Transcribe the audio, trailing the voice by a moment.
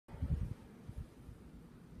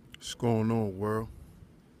What's going on, world?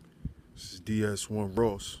 This is DS1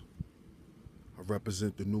 Ross. I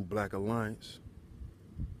represent the New Black Alliance.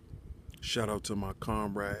 Shout out to my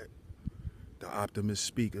comrade, the Optimist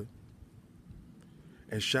Speaker.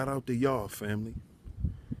 And shout out to y'all, family.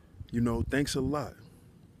 Thanks a lot.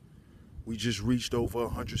 We just reached over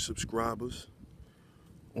 100 subscribers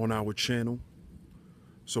on our channel.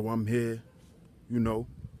 So I'm here,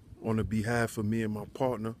 on the behalf of me and my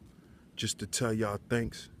partner, just to tell y'all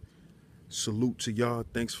thanks. Salute to y'all.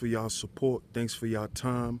 Thanks for y'all support. Thanks for y'all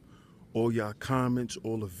time. All y'all comments,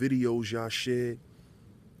 all the videos y'all shared.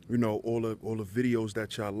 All the videos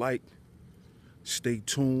that y'all like. Stay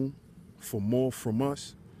tuned for more from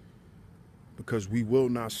us, because we will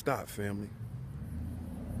not stop, family.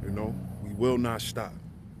 We will not stop.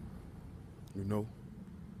 The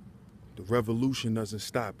revolution doesn't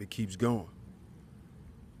stop. It keeps going.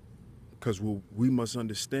 Because what we must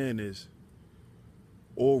understand is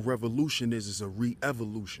all revolution is a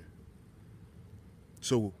re-evolution.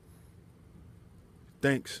 So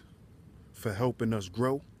thanks for helping us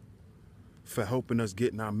grow, for helping us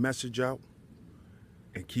getting our message out,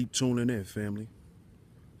 and keep tuning in, family.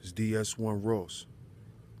 It's DS1 Ross.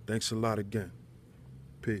 Thanks a lot again.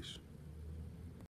 Peace.